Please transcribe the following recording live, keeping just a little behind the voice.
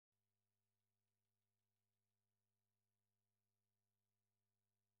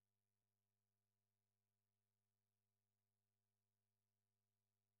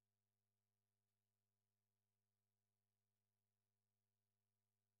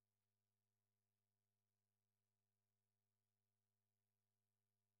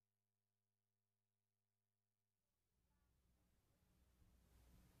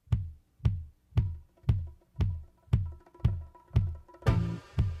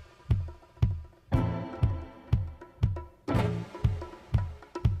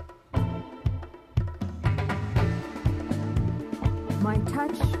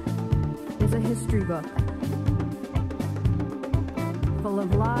history book, full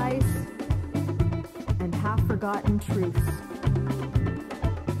of lies and half-forgotten truths,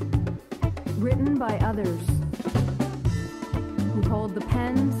 written by others who hold the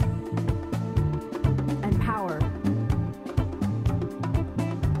pens and power.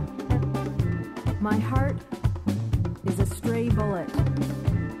 My heart is a stray bullet,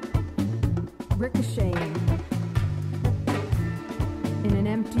 ricocheting in an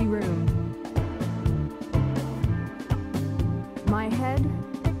empty room. My head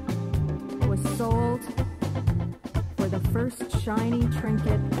was sold for the first shiny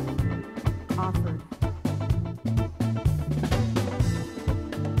trinket offered.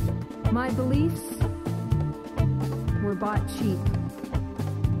 My beliefs were bought cheap,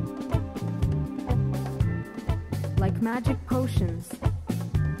 like magic potions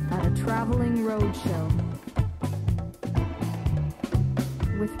at a traveling roadshow,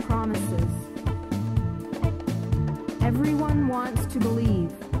 with promises everyone wants to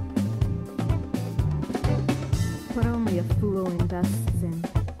believe, but only a fool invests in.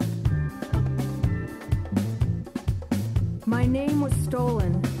 My name was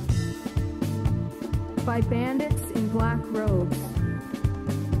stolen by bandits in black robes.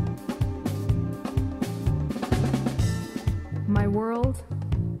 My world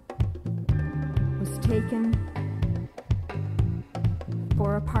was taken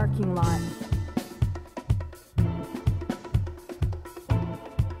for a parking lot.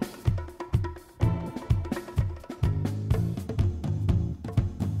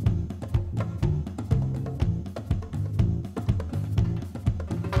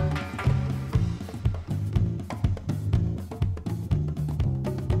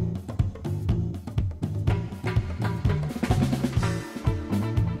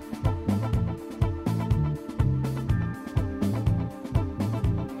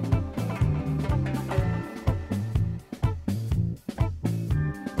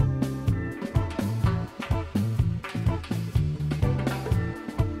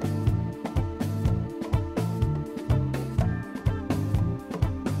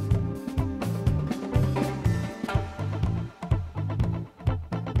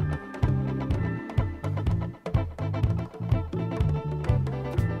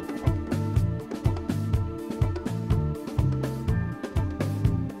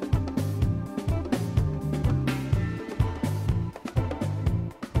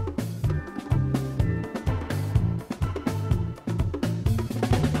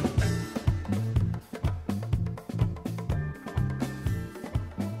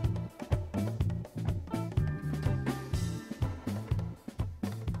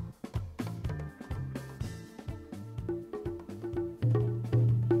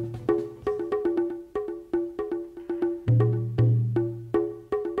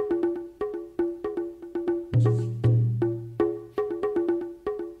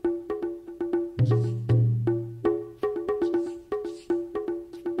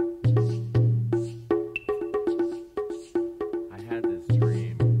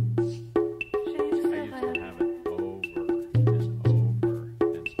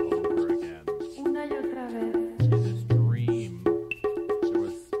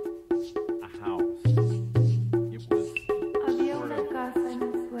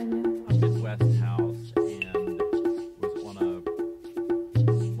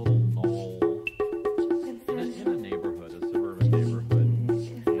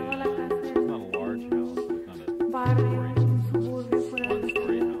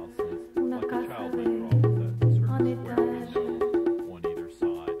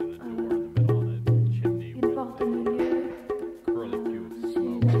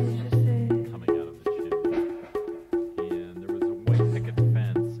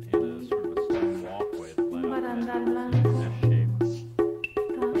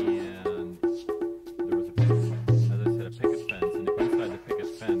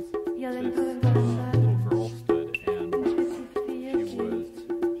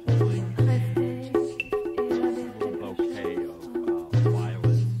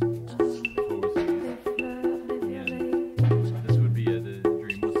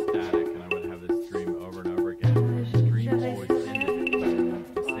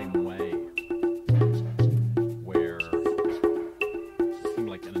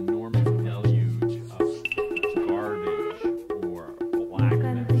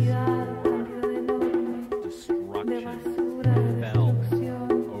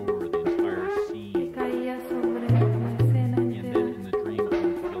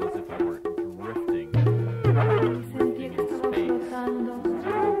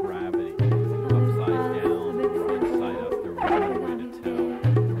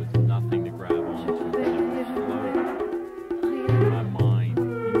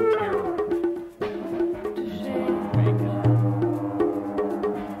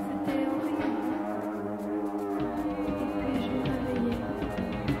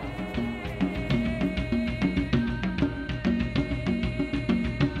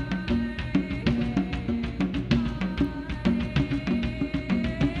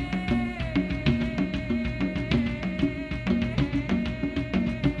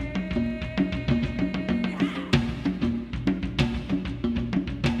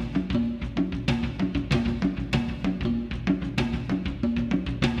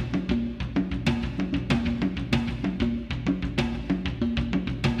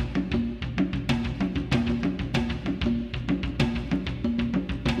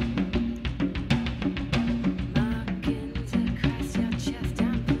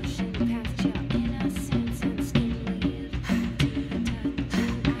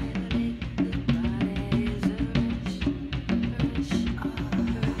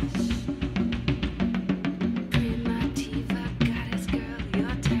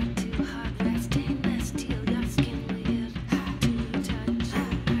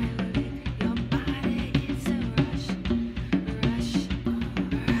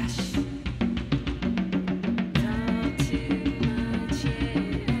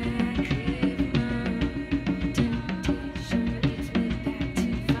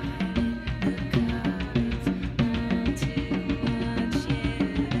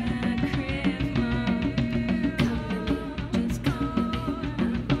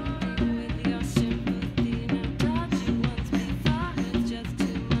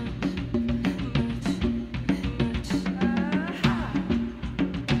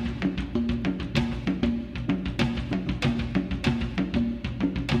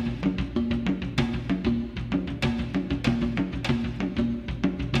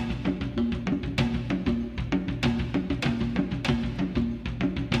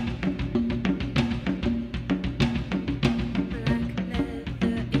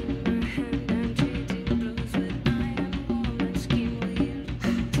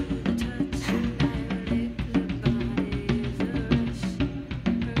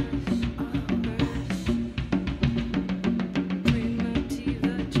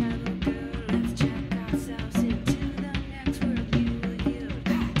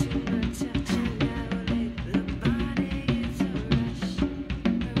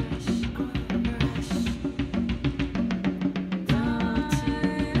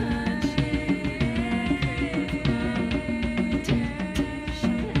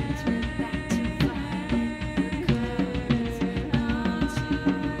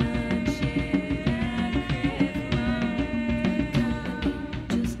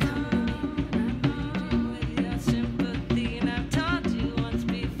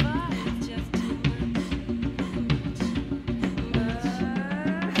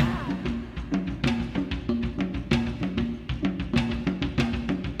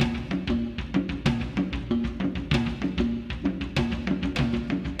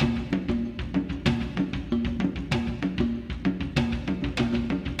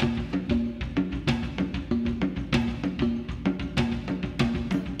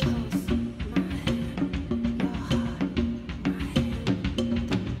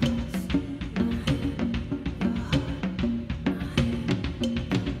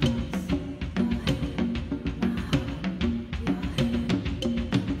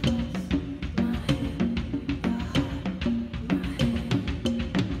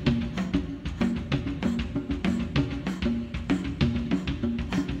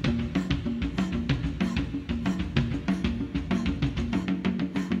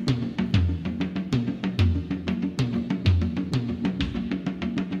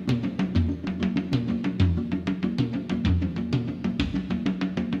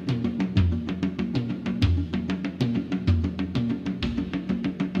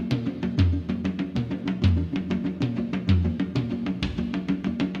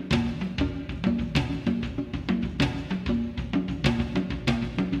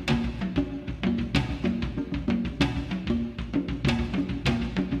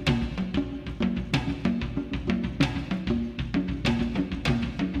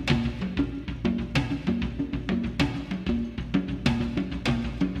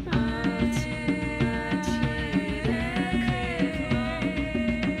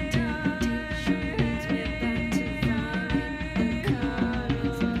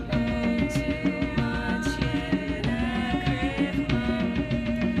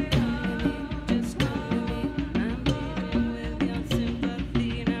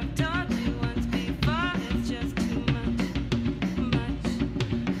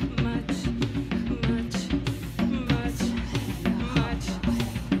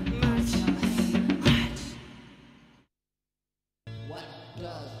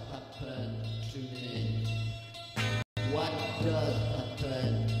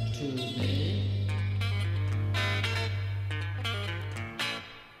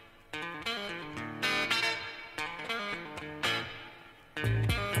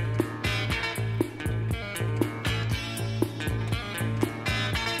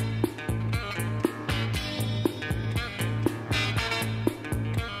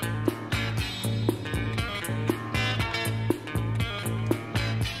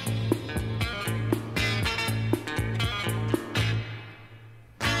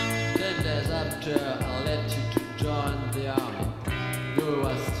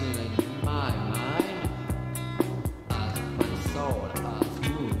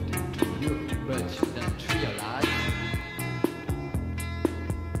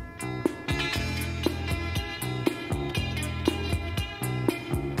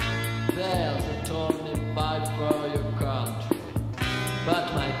 told me fight for your country, but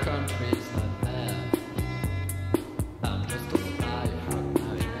my country is not there. I'm just a spy from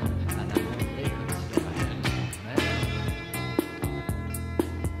America, and I only consider him man.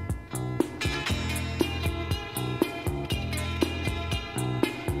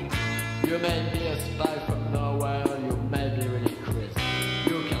 You may be a spy from nowhere, you may be really crazy.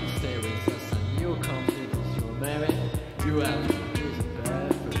 You can stay with us and you can't live with your Mary. You have to disappear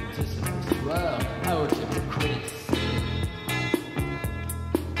for this world. I will keep you crazy.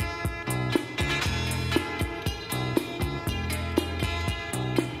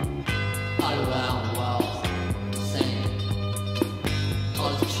 All around the world, singing.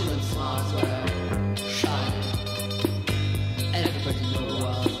 All the children's smiles were shining. Everybody in the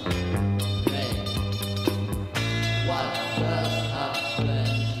world. What does happen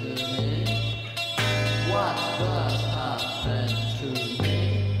to me? What does happen to me?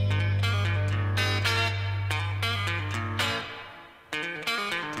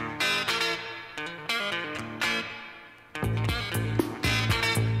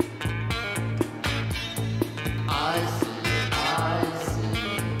 I see.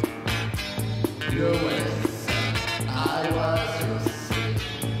 You were the sun, I was your sea.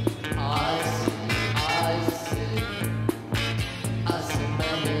 I see. As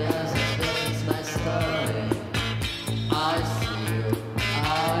many as this is my story. I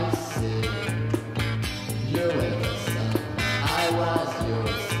see. You were the sun, I was your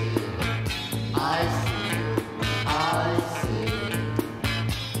sea. I see.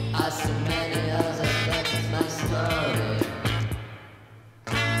 As many as this is my story.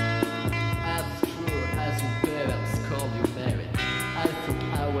 As true as your parents called you Mary, I thought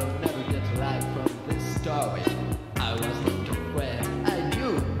I will never get life from this story. I was not afraid, I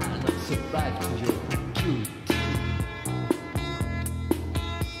knew I'd not survive to your cute.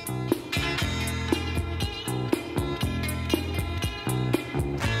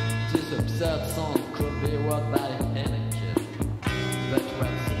 This absurd song could be wrote by any kid, but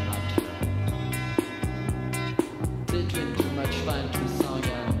what's the matter? Between too much fun to song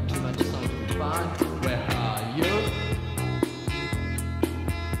and too much song to fun, where are you?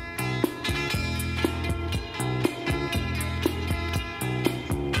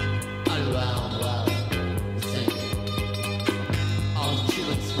 All around the world, singing. All the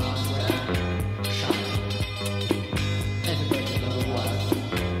children's smiles were shining. Everybody in the world,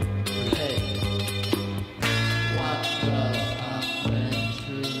 hey. What does happen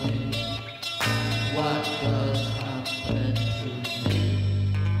to me? What does happen to me?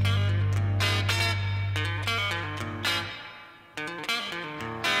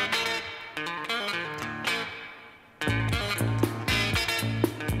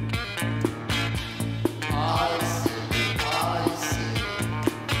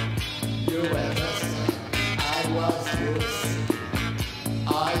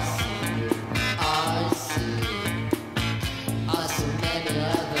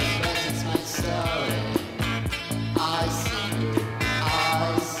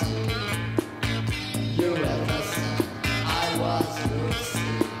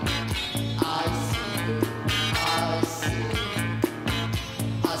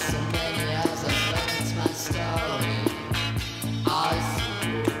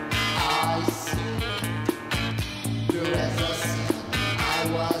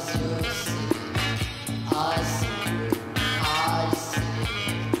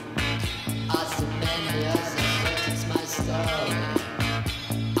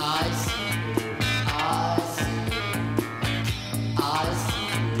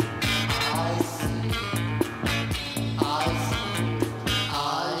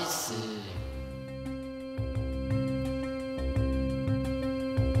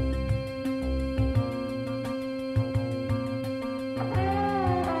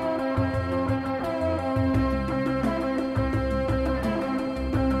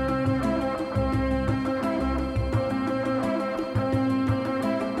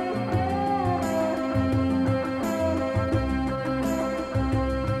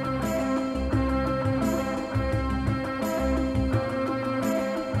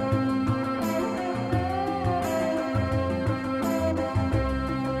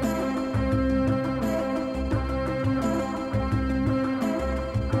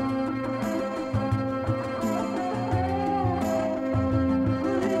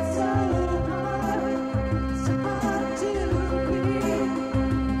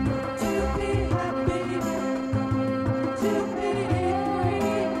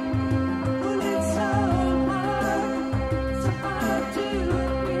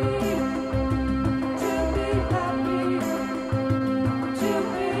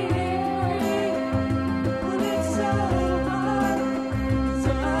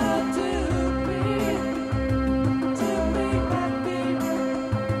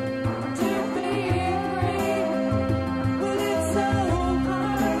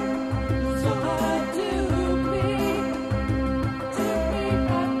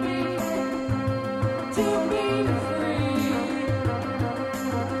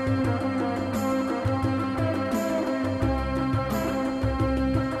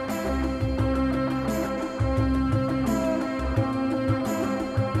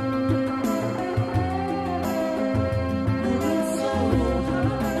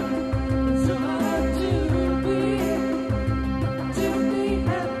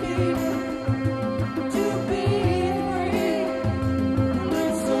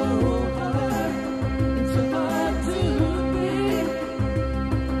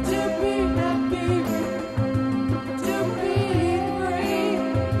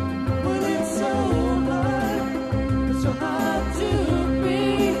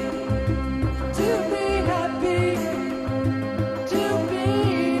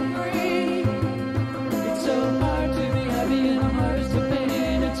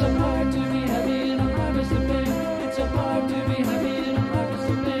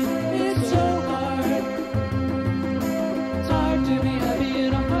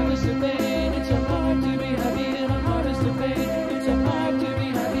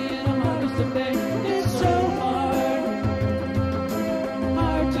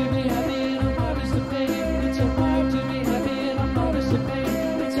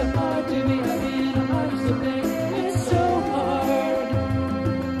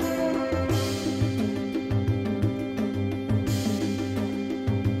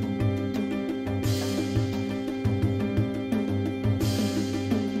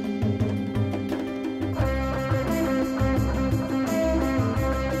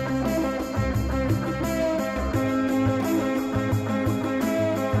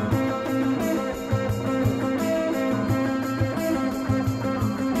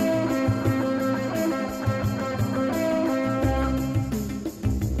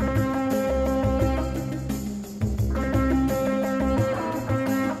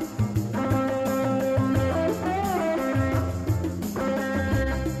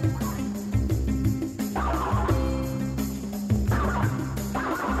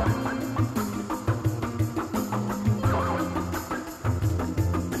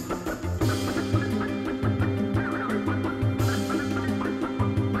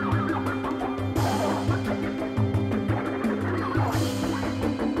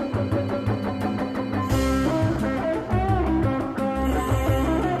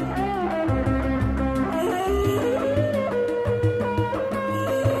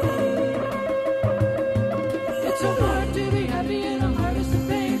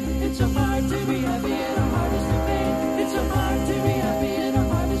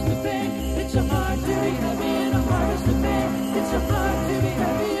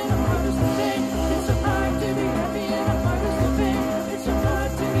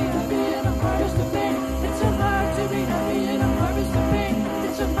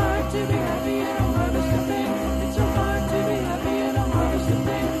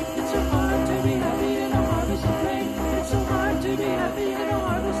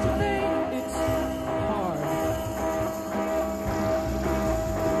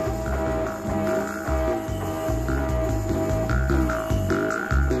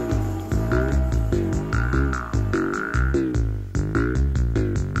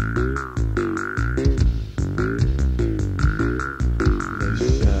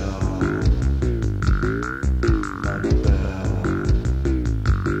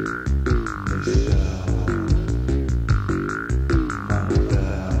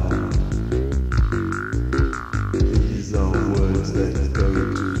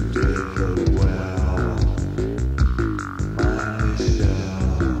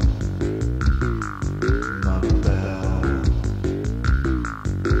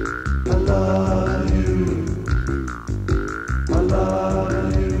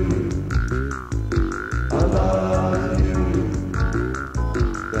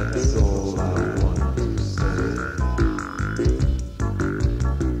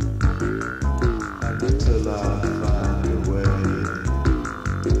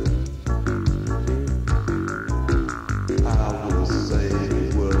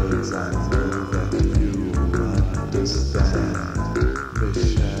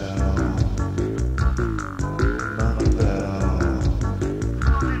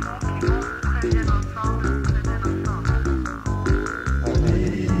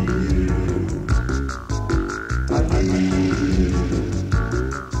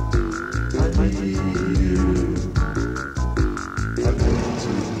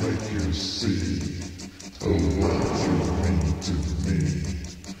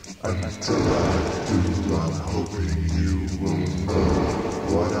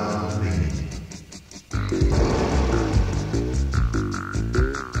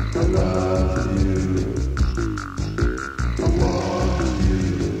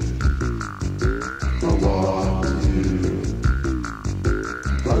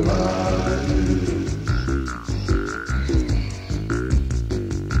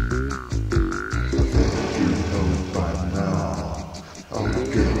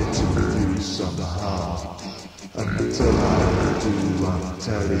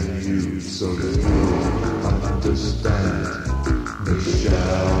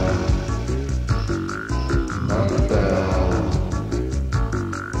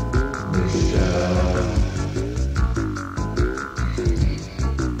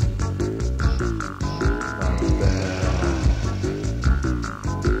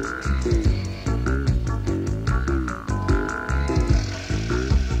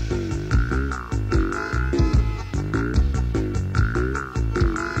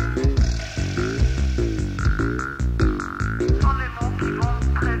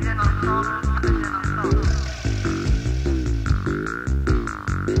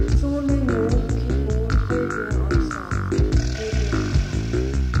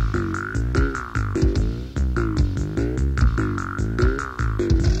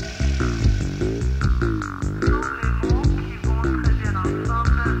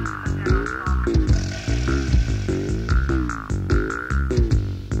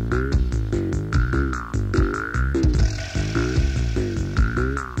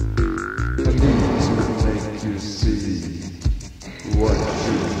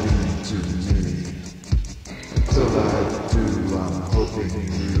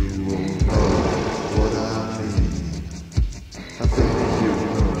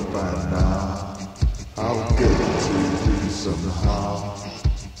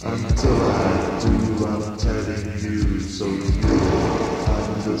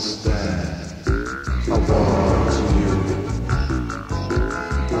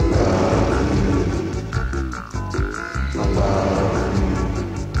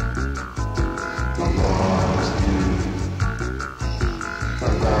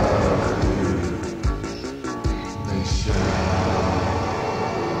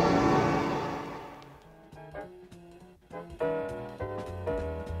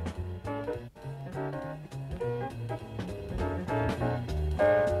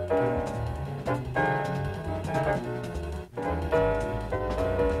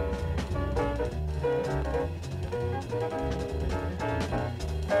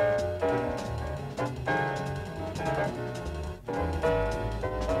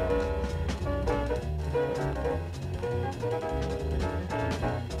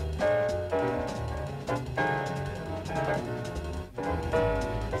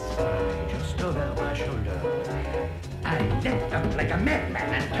 leapt up like a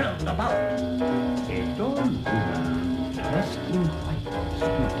madman and turned about. And Ondula, dressed in white,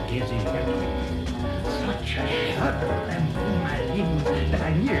 stood gazing at me. Such a shudder ran through my limbs that I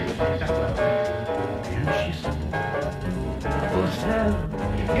nearly fell backward. And she said, "Oh, sir,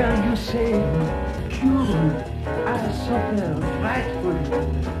 can you say, you, I suffer frightfully."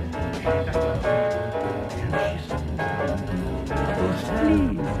 And she said, "Oh, sir,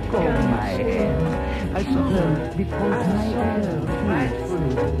 please call my hand. I suffer because I suffer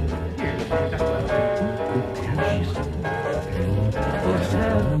frightfully." And she said, "Oh,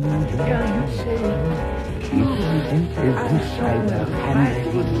 sir, can you say, it is as if I were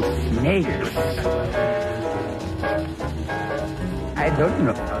handling snakes." I don't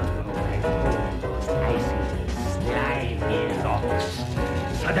know how I hold those icy, slimy locks.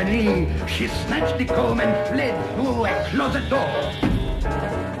 Suddenly, she snatched the comb and fled through a closet door.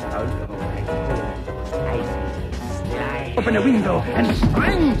 How long I hold those icy, slimy. Opened a window and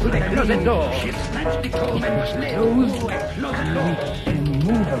sprang through the closet door. She snatched the comb and fled through a closet door.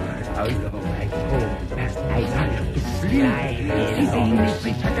 Immovable. How long I hold that icy, slimy locks.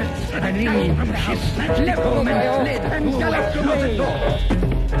 Suddenly, she snatched the comb and fled through a closet door.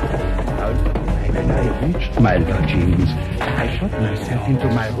 When I reached my lodgings, I shut myself into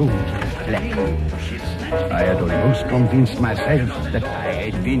my room to reflect. I had almost convinced myself that I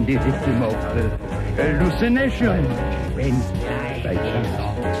had been the victim of hallucination. When I can't.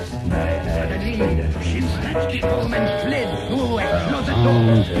 Suddenly, she snatched it home and fled through a closet door. On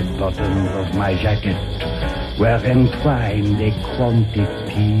the bottom of my jacket were entwined a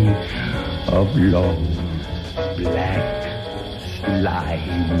quantity of long, black,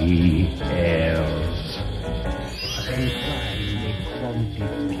 slimy hairs. Entwined a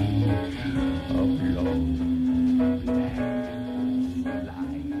quantity of long, black,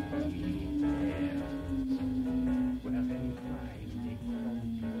 slimy hairs. Were entwined a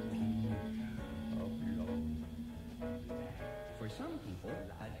quantity of long, black. For some people,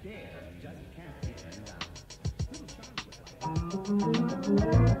 a dare just can't be turned down.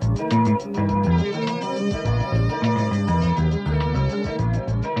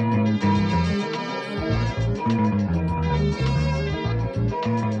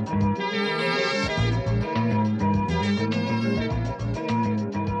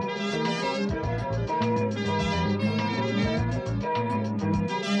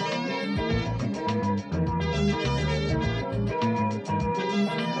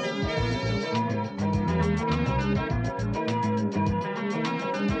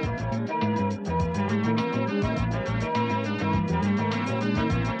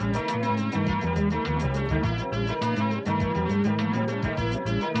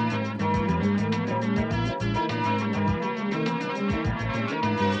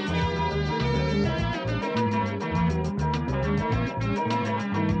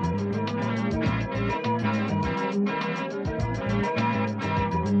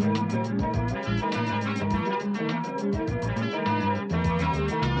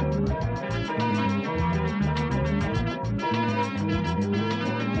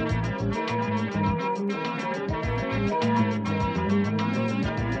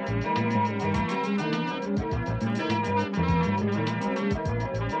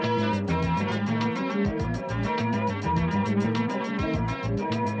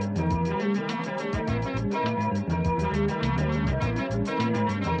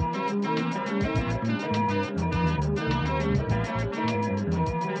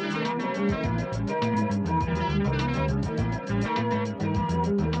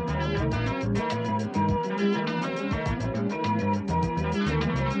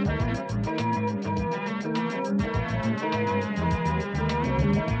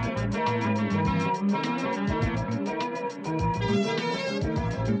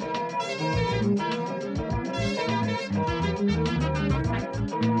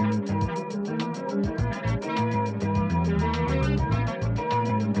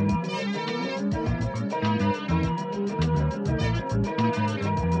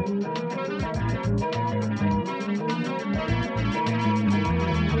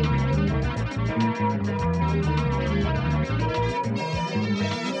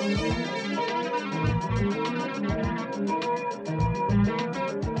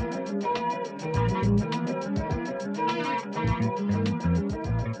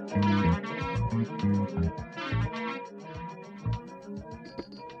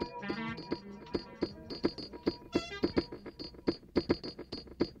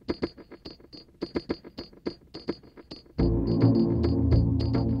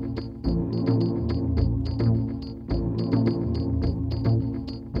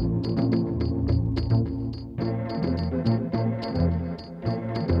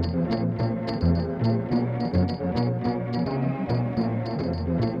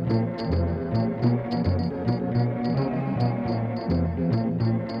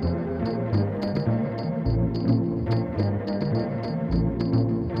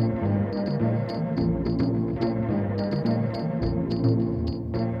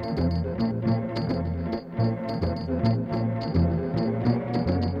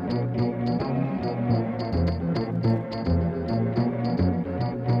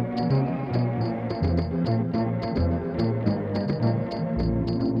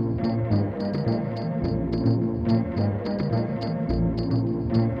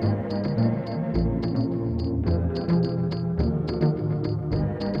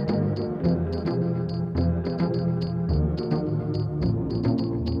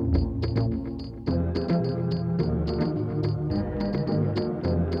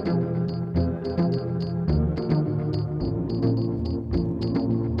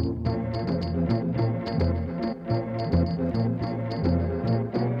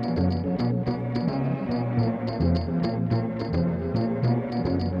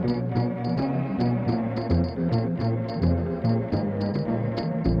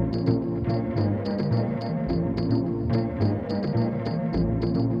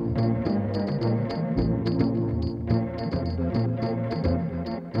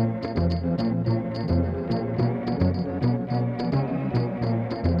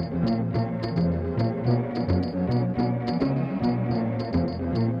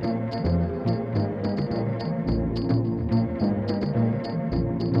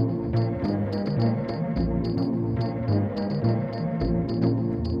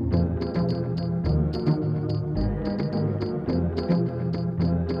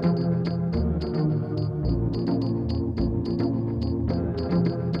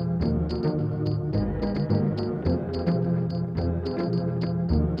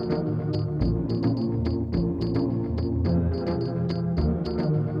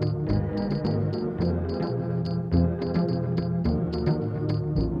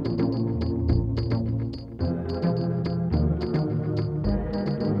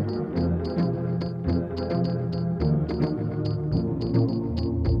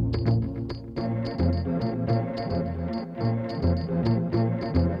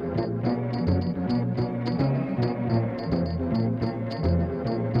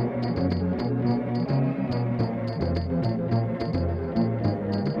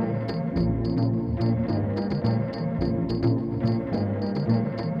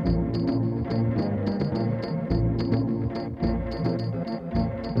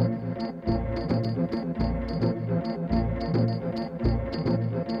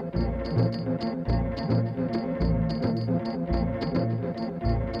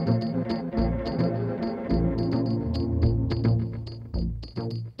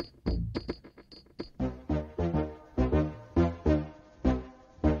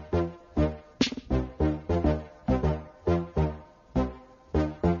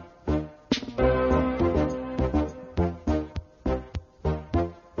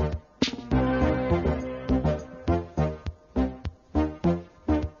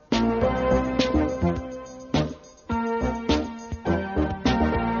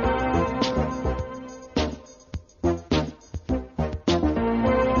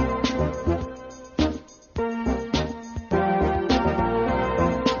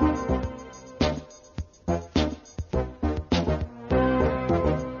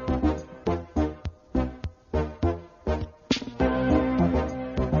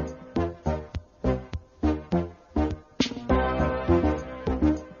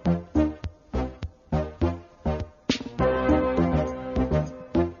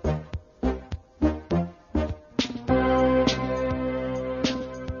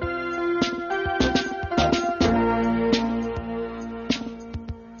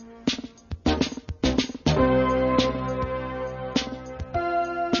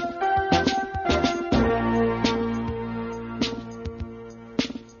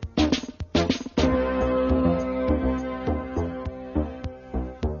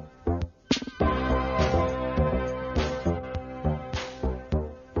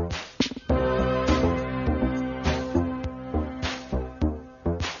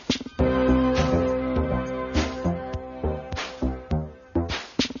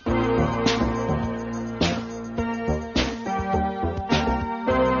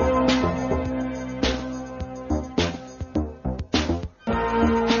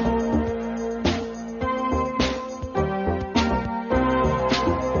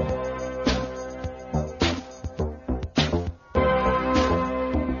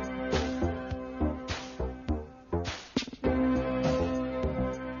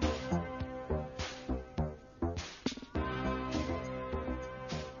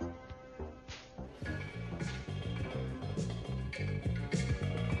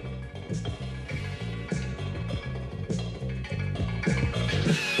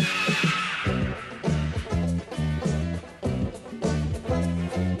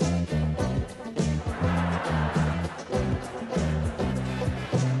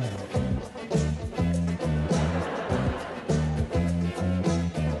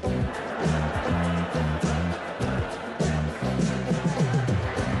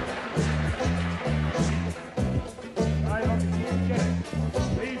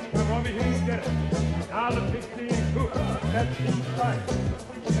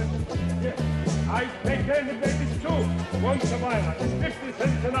 maintain the babies too. One survivor is 50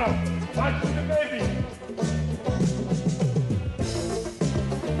 cents an hour. Watch the baby.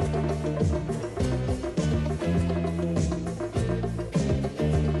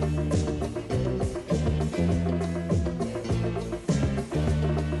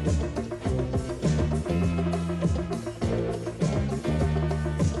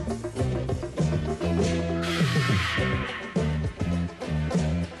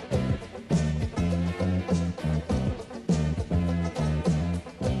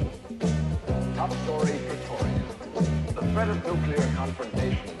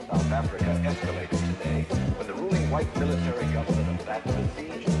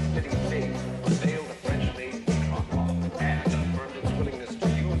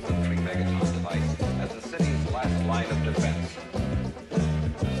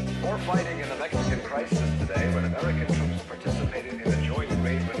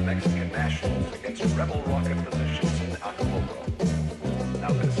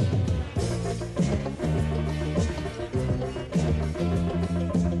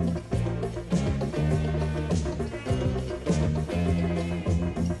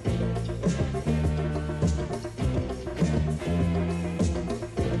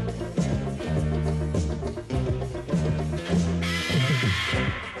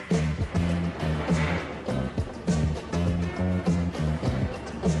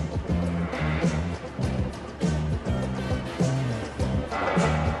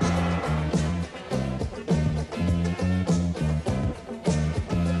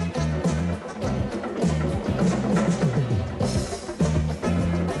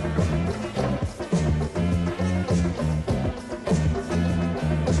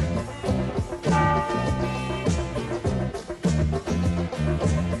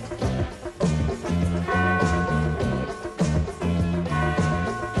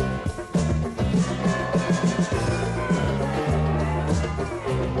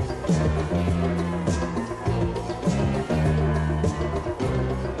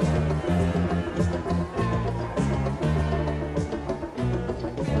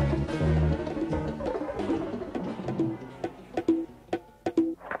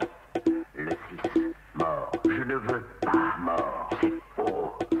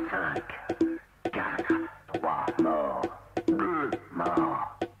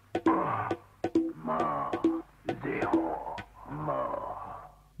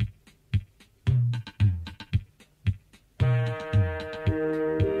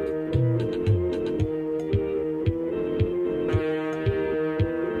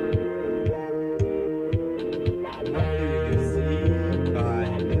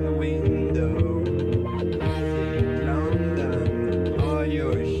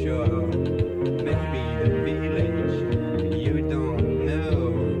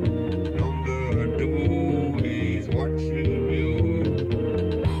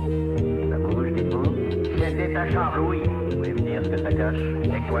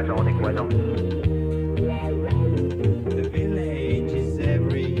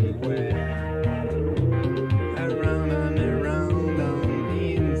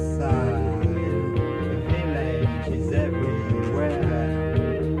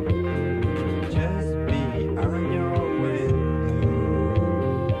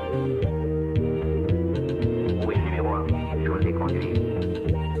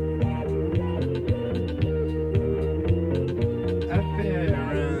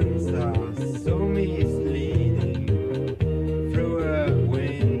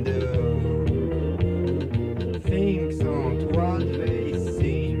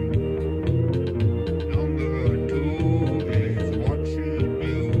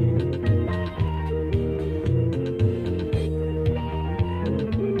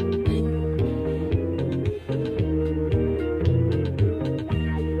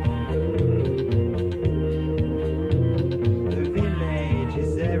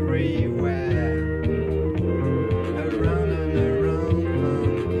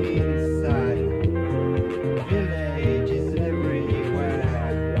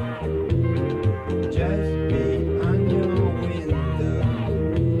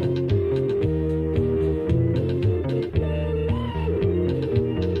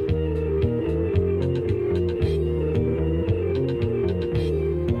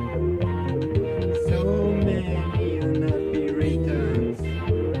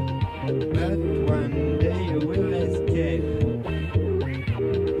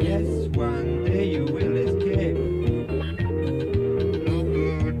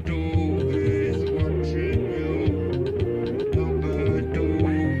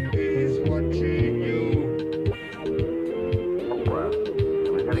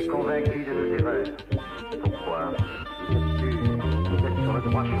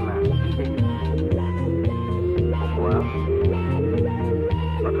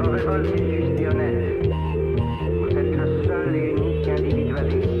 processus est honnête. Vous êtes le seul et unique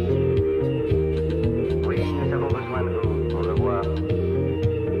individualiste. Oui, nous avons besoin de vous, on le voit.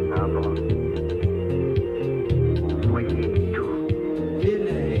 Ah bon. Vous voyez tout.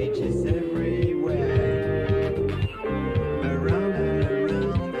 Village is everywhere, around and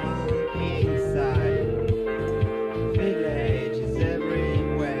around on inside. Village is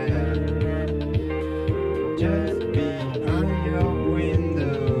everywhere, just behind your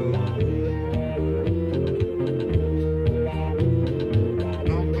window.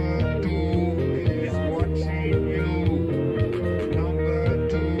 Number 2 is watching you. Number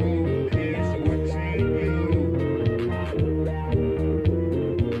 2 is watching you.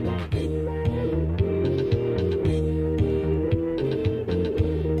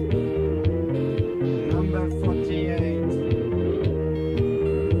 Number 48.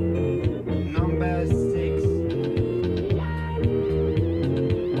 Number 6.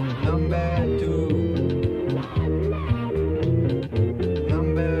 Number 2.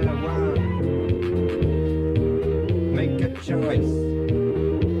 Number 1. Make a choice.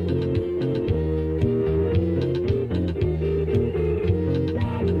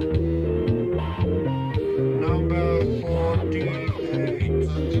 Number 48.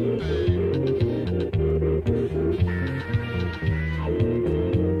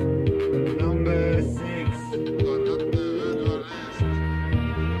 Number 6.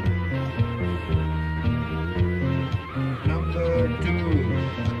 Number 2.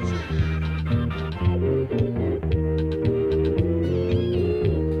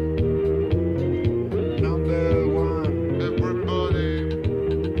 Number 1. Everybody.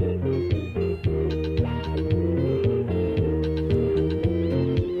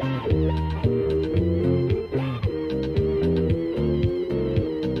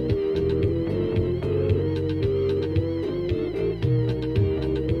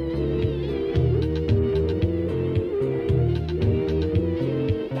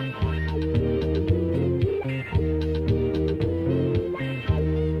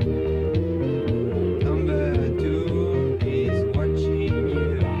 Number 2 is watching you.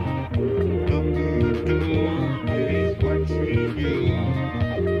 Number 2 is watching you.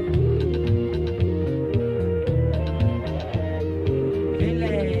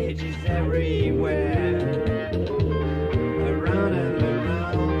 Village is everywhere, around and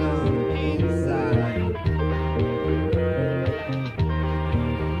around on inside.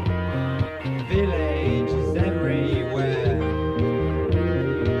 Village is everywhere,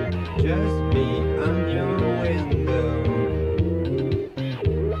 just behind your window.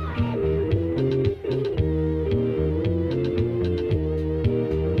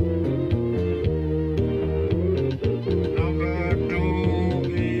 Number 2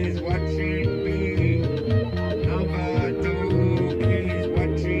 is watching me. Number 2 is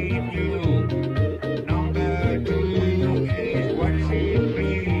watching you. Number 2 is watching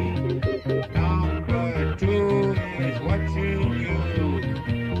me. Number 2 is watching you.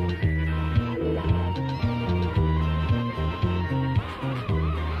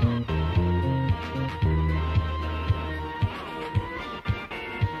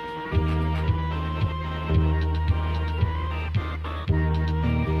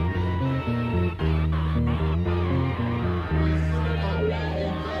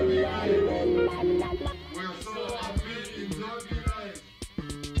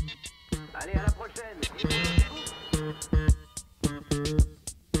 Allez, à la prochaine.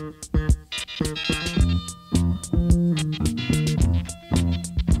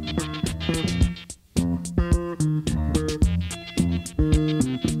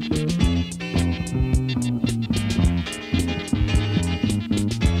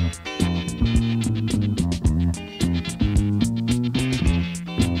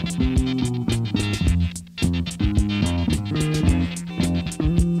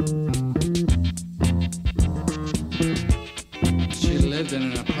 She lived in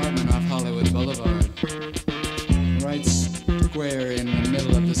an apartment off Hollywood Boulevard, right square in the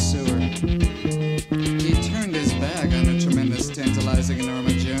middle of the sewer. He turned his back on the tremendous, tantalizing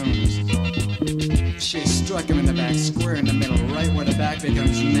Norma Jones. She struck him in the back, square in the middle, right where the back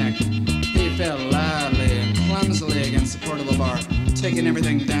becomes neck. He fell loudly and clumsily against the portable bar, taking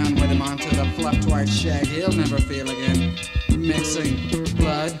everything down with him onto the fluffed white shag he'll never feel again, mixing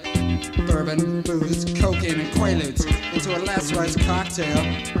blood, bourbon, booze, cocaine, and quaaludes into a last rites cocktail.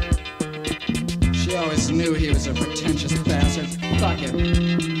 She always knew he was a pretentious bastard. Fuck him.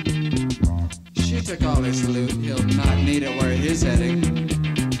 She took all his loot, he'll not need it where he's heading,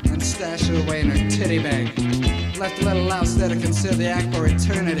 and stashed it away in her titty bank. Left a little louse there to conceal the act for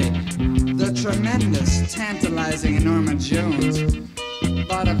eternity. The tremendous, tantalizing Norma Jones.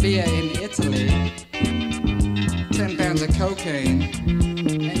 bought a villa in Italy, 10 pounds of cocaine,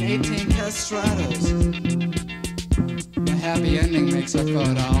 and 18 castratos. The happy ending makes up for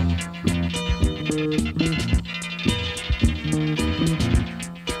it all.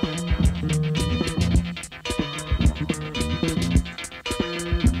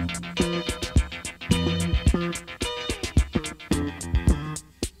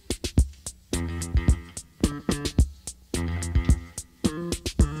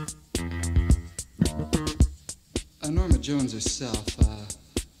 Norma Jones herself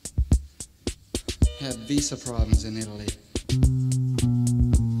had visa problems in Italy.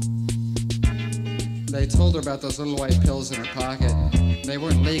 They told her about those little white pills in her pocket. They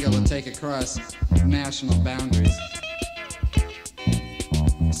weren't legal to take across national boundaries.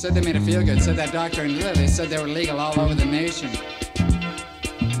 Said they made her feel good. Said that doctor in Italy said they were legal all over the nation.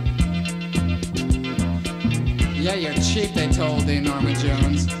 Yeah, you're cheap, they told the Norma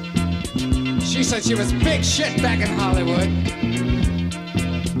Jones. She said she was big shit back in Hollywood.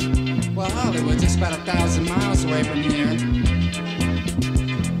 Well, Hollywood's just about 1,000 miles away from here.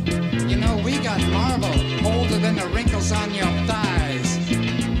 You know, we got marble older than the wrinkles on your thighs.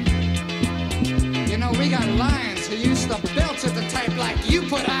 You know, we got lions who used to belch at the type like you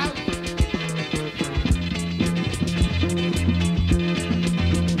put out.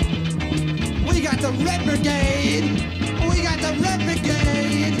 We got the Red Brigade. We got the Red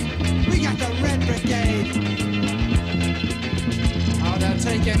Brigade. We got the Red Brigade. Oh, they'll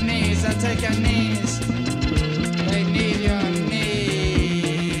take your knees, they'll take your knees. They need your knees.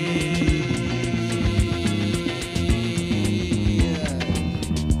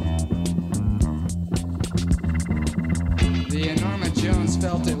 The Norma Jones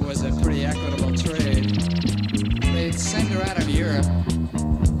felt it was a pretty equitable trade. They'd send her out of Europe,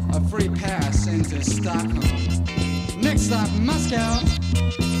 a free pass into Stockholm. Next stop, Moscow.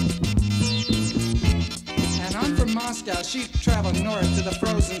 From Moscow, she traveled north to the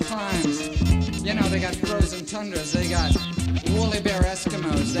frozen climes. You know, they got frozen tundras, they got woolly bear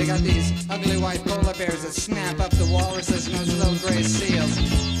Eskimos, they got these ugly white polar bears that snap up the walruses and those little gray seals.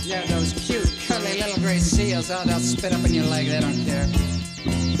 Yeah, those cute, curly little gray seals, oh, they'll spit up in your leg, they don't care.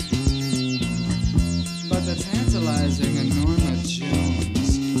 But the tantalizing Norma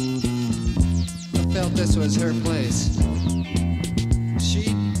Jones felt this was her place.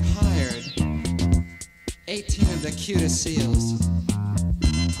 She hired 18 of the cutest seals,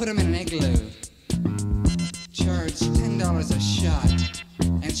 put them in an igloo, charged $10 a shot,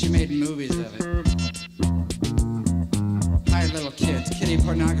 and she made movies of it. Hired little kids. Kiddie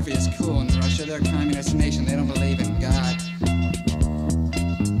pornography is cool in Russia. They're a communist nation. They don't believe in God.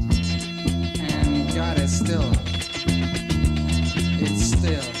 And God is still, it's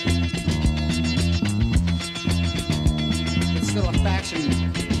still a faction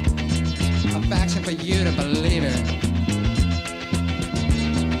for you to believe it.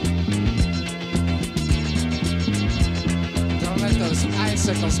 Don't let those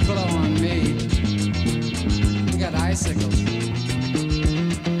icicles blow on me. We got icicles.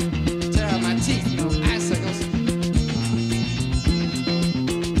 Tear out my teeth, no icicles.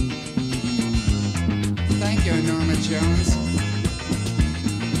 Thank you, Norma Jones.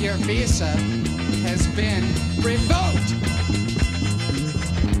 Your visa has been revoked.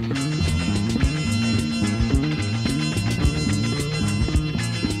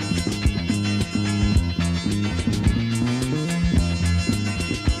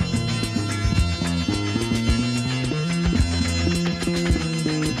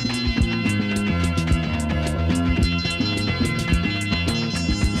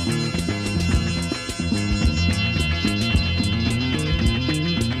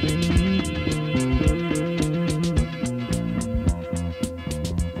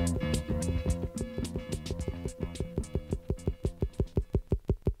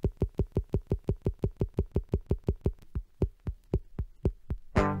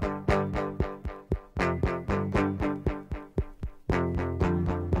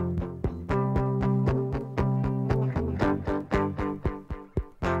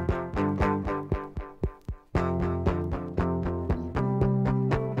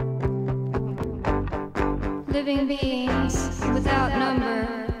 Living beings without number,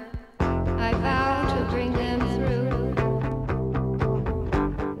 I vow to bring them through.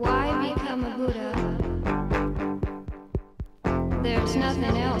 Why become a Buddha? There's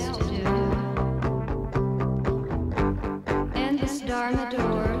nothing else to do. Endless Dharma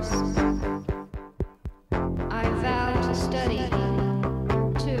doors, I vow to study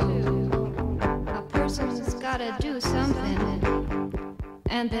too. A person's gotta do something,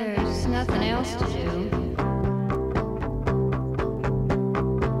 and there's nothing else to do.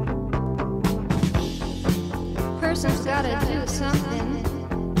 person's gotta do something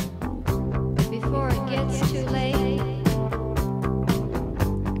before it gets too late.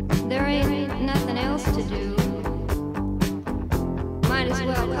 There ain't nothing else to do. Might as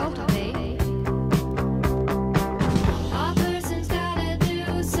well cultivate. A person's gotta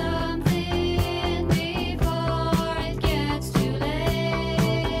do something before it gets too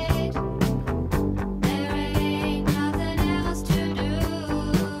late. There ain't nothing else to do.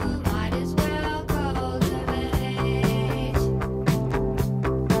 Might as well cultivate.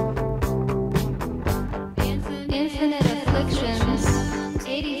 Infinite afflictions,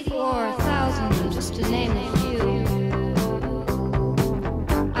 84,000 just to name a few.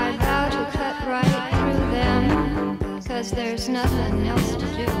 I vow to cut right through them, 'cause there's nothing else to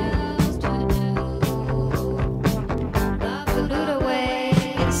do. The Buddha way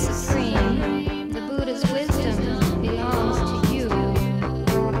is supreme. The Buddha's wisdom belongs to you.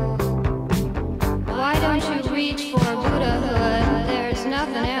 Why don't you reach for Buddhahood? There's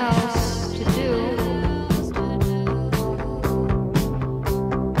nothing else to do.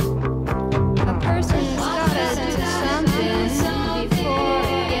 A person's gotta do something before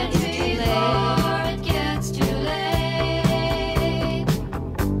it gets too late.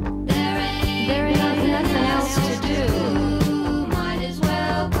 There ain't nothing else to do. Might as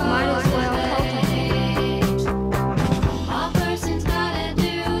well cultivate. A person's gotta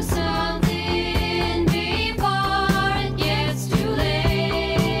do something before it gets too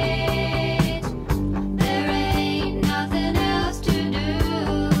late. There ain't nothing else to do.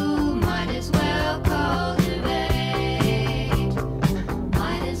 Might as well cultivate.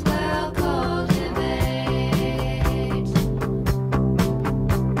 Might as well cultivate.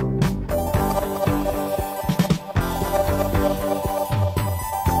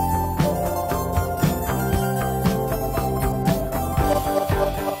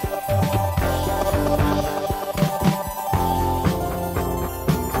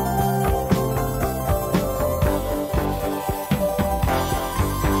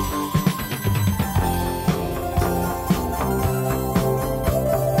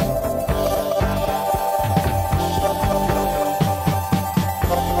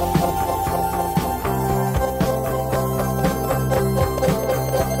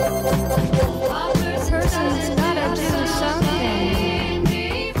 A person's gotta do something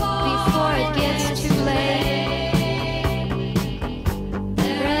before it gets too late.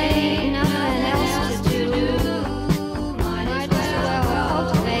 There ain't nothing else to do. Might as well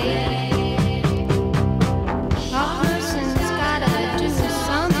cultivate. A person's gotta do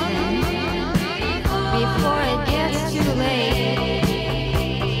something before it gets too late.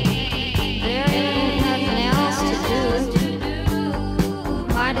 There ain't nothing else to do.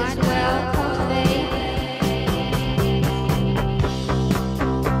 Might as well cultivate.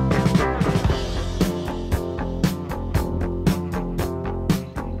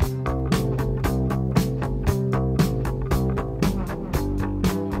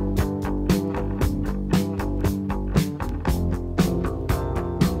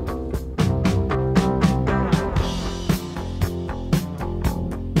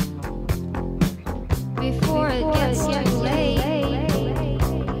 Before it gets too late.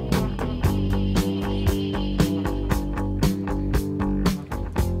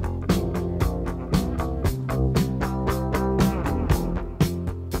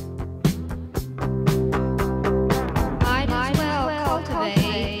 Might as well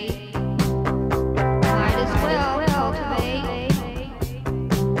cultivate. Might as well cultivate.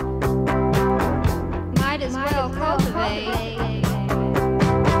 Might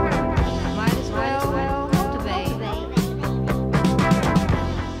as well cultivate.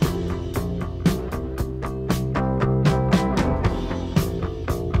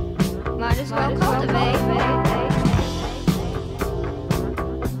 Might as well cultivate.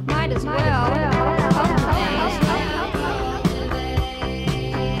 Might as well cultivate. Might as well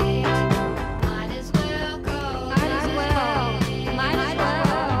cultivate. Might as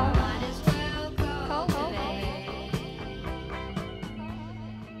well cultivate.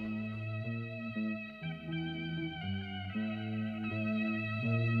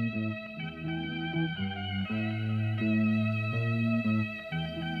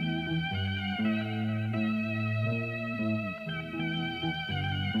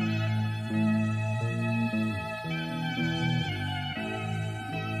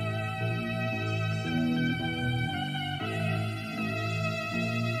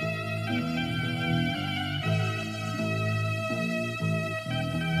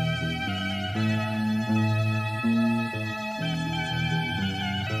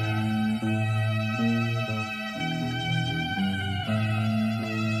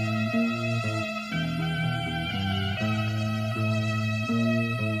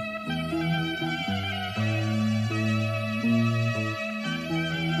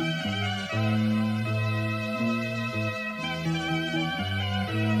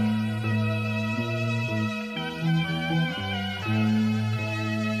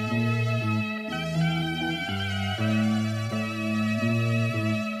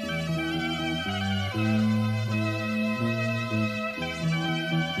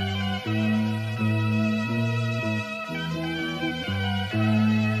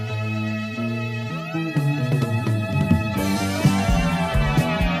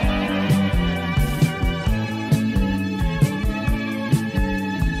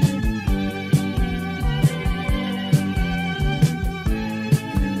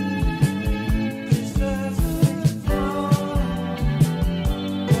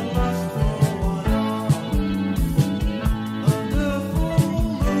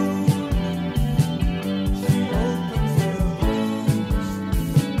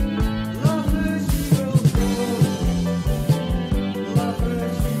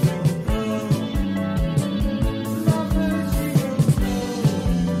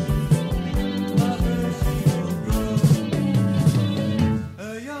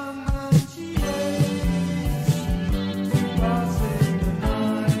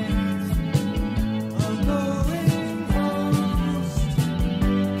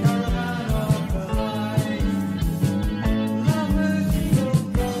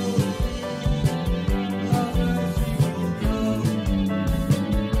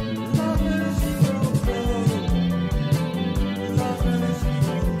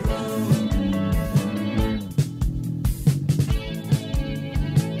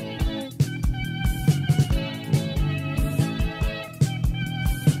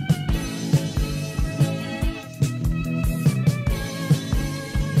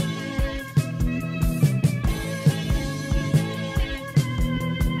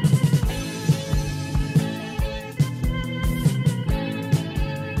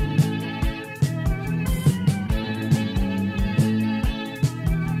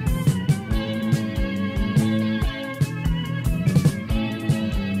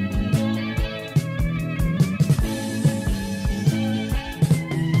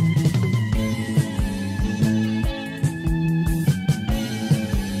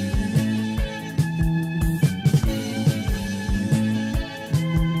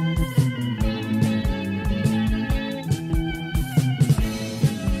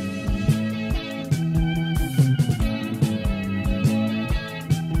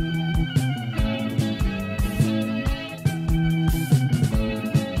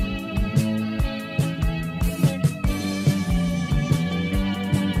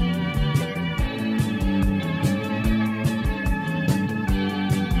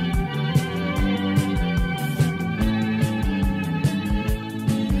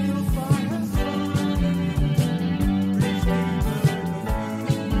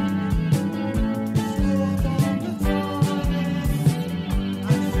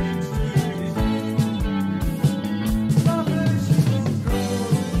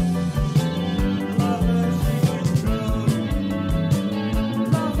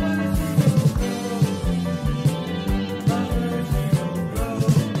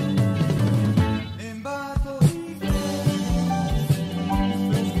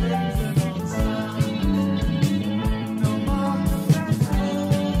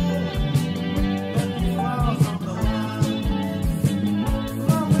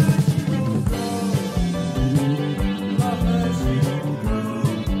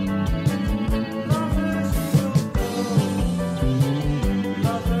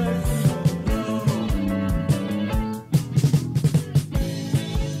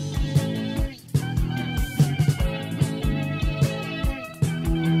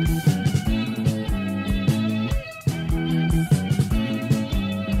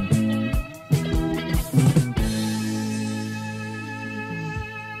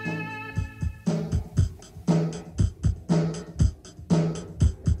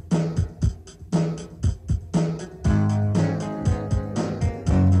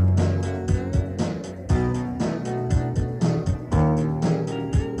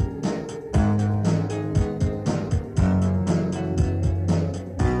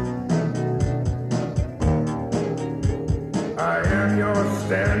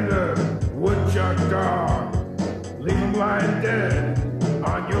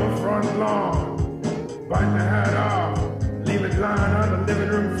 Wipe the hat off, leave it lying on the living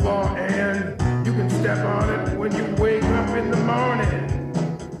room floor, and you can step on it when you wake up in the morning.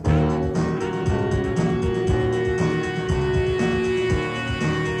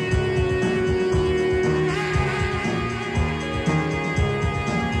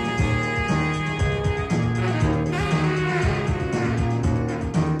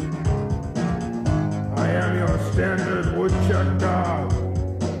 I am your standard woodchuck dog.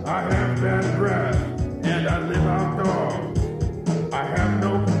 I have bad breath, and I live outdoors. I have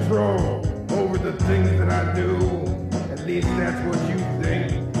no control over the things that I do. At least that's what you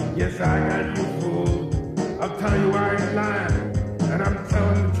think. Yes, I got you fooled. I'll tell you I ain't lying, and I'm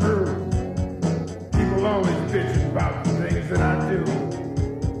telling the truth. People always bitching about the things that I do.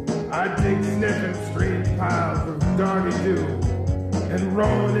 I dig sniffing strange piles of doggy dew and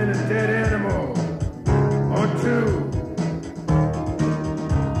rolling in a dead animal or two.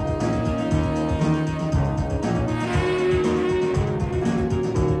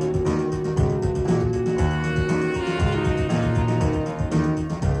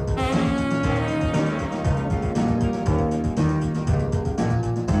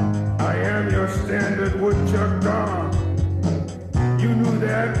 Standard woodchuck dog. You knew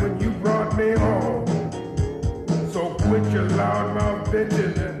that when you brought me home. So quit your loudmouth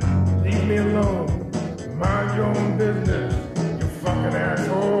bitching and leave me alone. Mind your own business, you fucking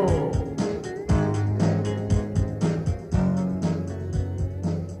asshole.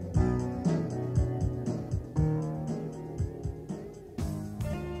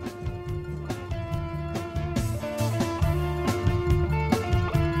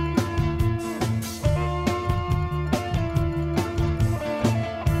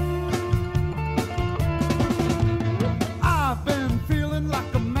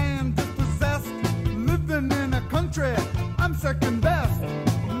 I'm second best.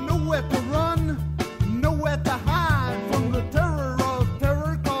 Nowhere to run, nowhere to hide from the terror of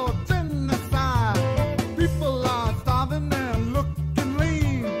terror called genocide. People are starving and looking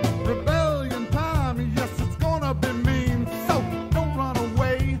lean. Rebellion time, yes, it's gonna be mean. So don't run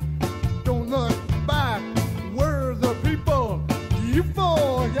away, don't look back. We're the people you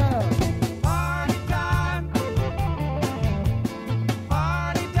forget. Party time,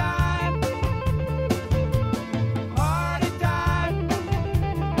 party time.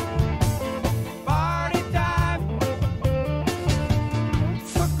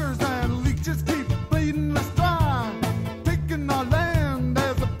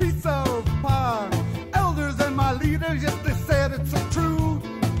 Yes, they said it's so true.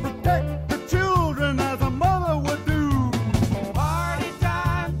 Protect the children as a mother would do. Party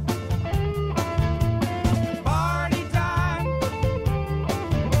time. Party time.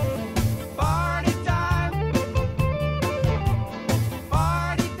 Party time.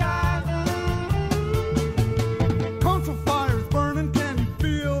 Party time. Council fires burning, can you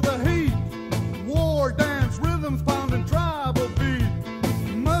feel the heat? War dance rhythms pounding tribal beat.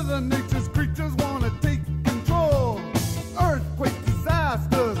 Mother Nature's creatures want to take control. Earthquake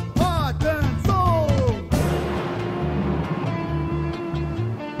disasters, heart and soul.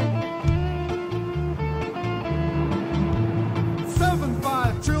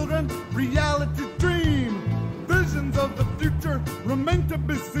 7-5 children, reality dream. Visions of the future remain to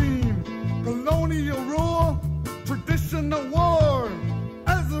be seen. Colonial rule, traditional war.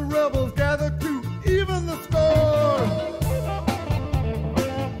 As the rebels gather to even the score.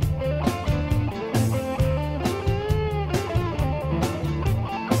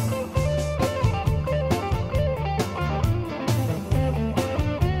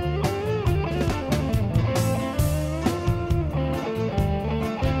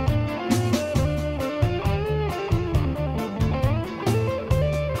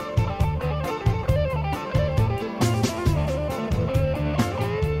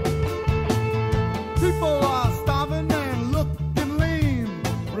 People are starving and looking lean.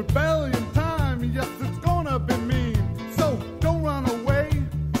 Rebellion time, yes, it's gonna be mean. So don't run away,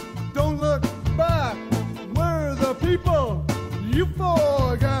 don't look back. We're the people you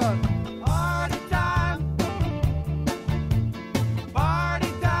forgot. Party time.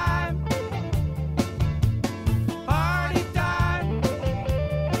 Party time. Party time.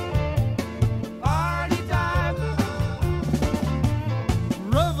 Party time.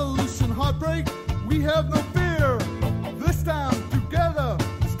 Revolution, heartbreak, we have no